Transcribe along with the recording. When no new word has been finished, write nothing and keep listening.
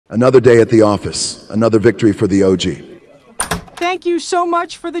Another day at the office. Another victory for the OG. Thank you so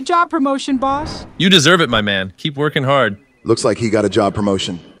much for the job promotion, boss. You deserve it, my man. Keep working hard. Looks like he got a job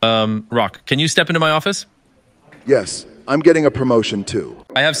promotion. Rock, can you step into my office? Yes, I'm getting a promotion too.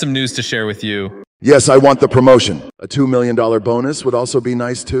 I have some news to share with you. Yes, I want the promotion. A $2 million bonus would also be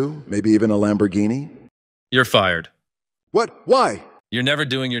nice too. Maybe even a Lamborghini. You're fired. What? Why? You're never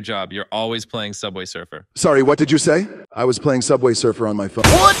doing your job. You're always playing Subway Surfer. Sorry, what did you say? I was playing Subway Surfer on my phone.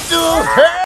 What the heck?